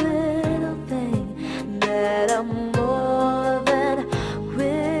every little thing that I'm more than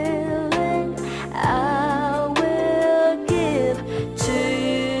willing, I will give to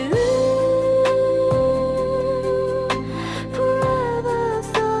you. Forever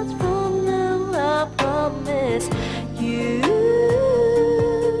starts from now, I promise you.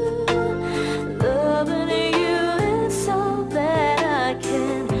 Loving you is all that I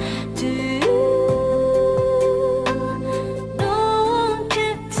can do. No one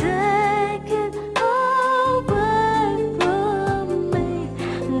can take it away from me,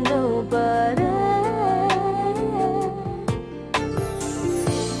 nobody.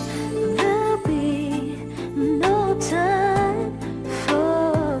 There'll be no time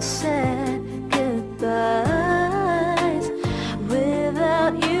for sad goodbyes.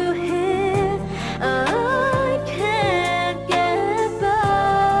 Without you here, I can't get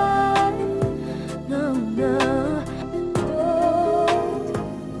by. No, no, don't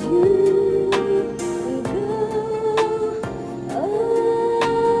you go away.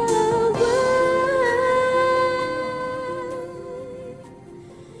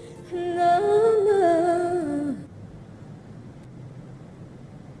 No, no.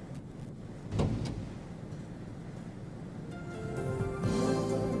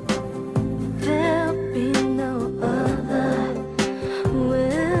 There'll be no other.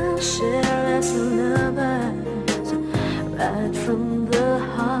 We'll share as lovers, right from the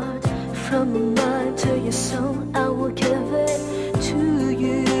heart, from the mind to your soul. I will give it to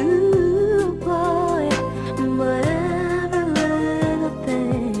you, boy. My every little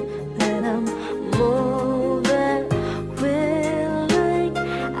thing that I'm more than willing,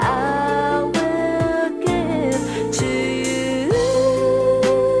 I will give to you.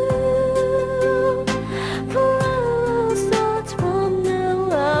 Forever starts from now,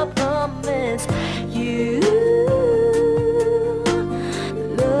 I promise you.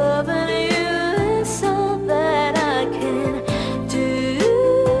 Loving you is all that I can do.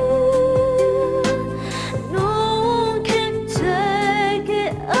 No one can take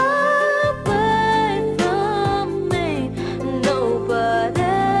it away from me, nobody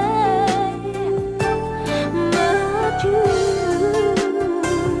but you.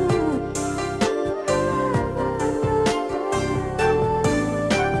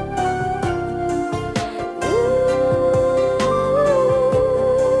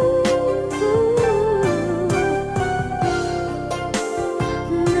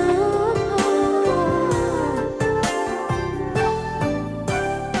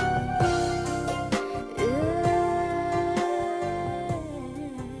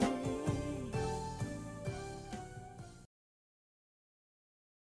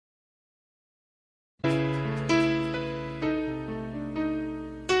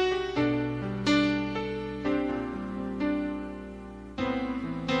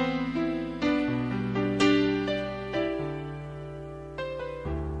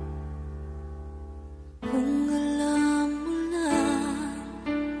 Kung alam mo lang,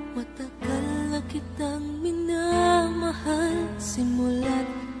 matagal na kitang minamahal. Simula't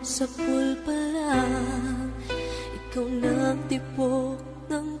sa pool pa lang, ikaw nagtibok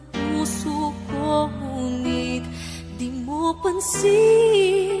ng puso ko. Ngunit di mo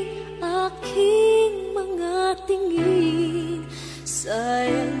pansin aking mga tingin.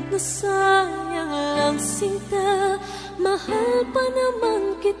 Sayang na sayang lang sinta, mahal pa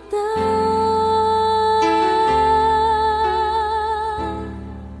naman kita.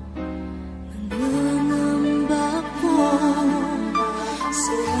 Nangangamba ko,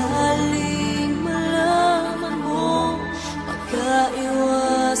 sakaling malaman mo,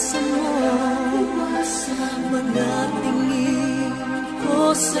 pagkaiwasan mo mga tingin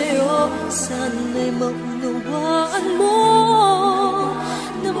ko sa'yo. Sana'y maunawaan mo,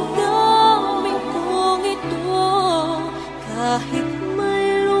 damdamin kong ito. Kahit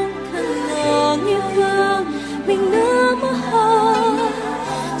mayroon ka ng ibang minamahal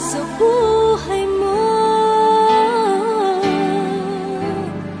sa buhay mo.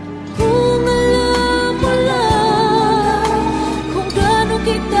 Kung alam mo lang kung gaano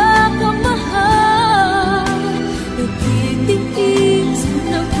kita kamahal, nagtitingin,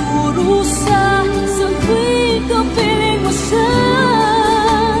 nagdurusa sa tuwing kapiling.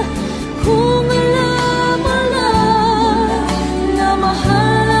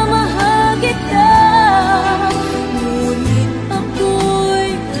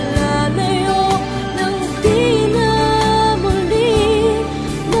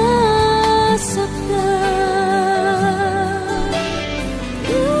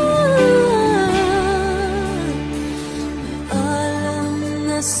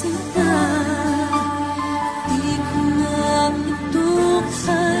 sinta. Di ko na ito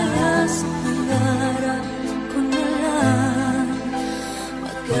kaya sa pangarap ko na lang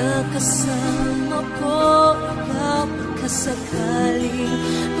magkakasama ko ikaw pagkasakaling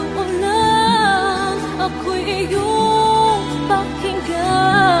doon lang ako'y iyong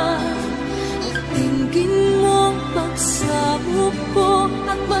pakinggan. Tingin mo pagsabog ko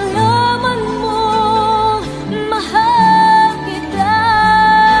at malaman mo mahal kita.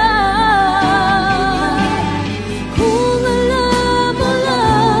 Kung alam mo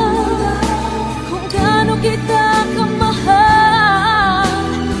lang kung gaano kita kamahal,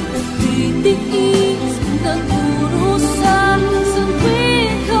 nagtitiis ng kurusa sa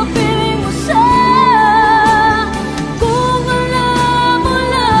tuwing kapiling mo siya. Kung alam mo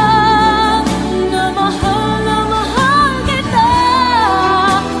lang na mahal kita,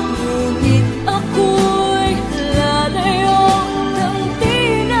 ngunit ako'y lalayo nang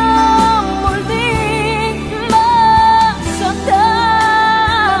di na muling masaktan.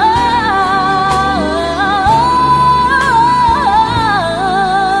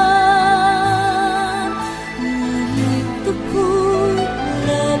 Ngunit ako'y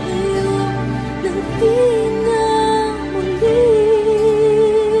lalayo nang di na muling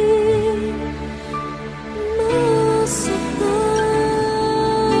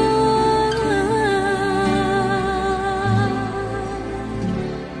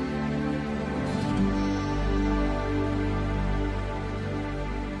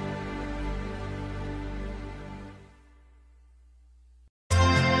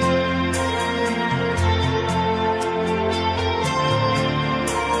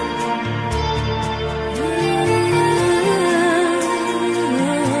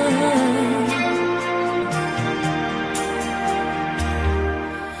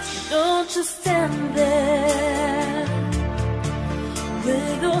Don't just stand there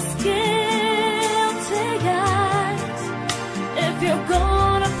with those guilty eyes. If you're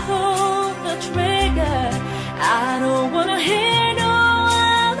gonna pull the trigger, I don't wanna hear no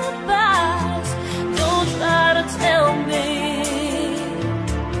alibis. Don't try to tell me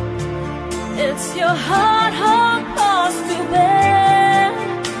it's your hard cross to bear,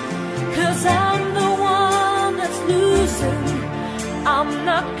 'cause I'm the one that's losing. I'm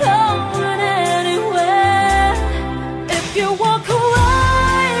not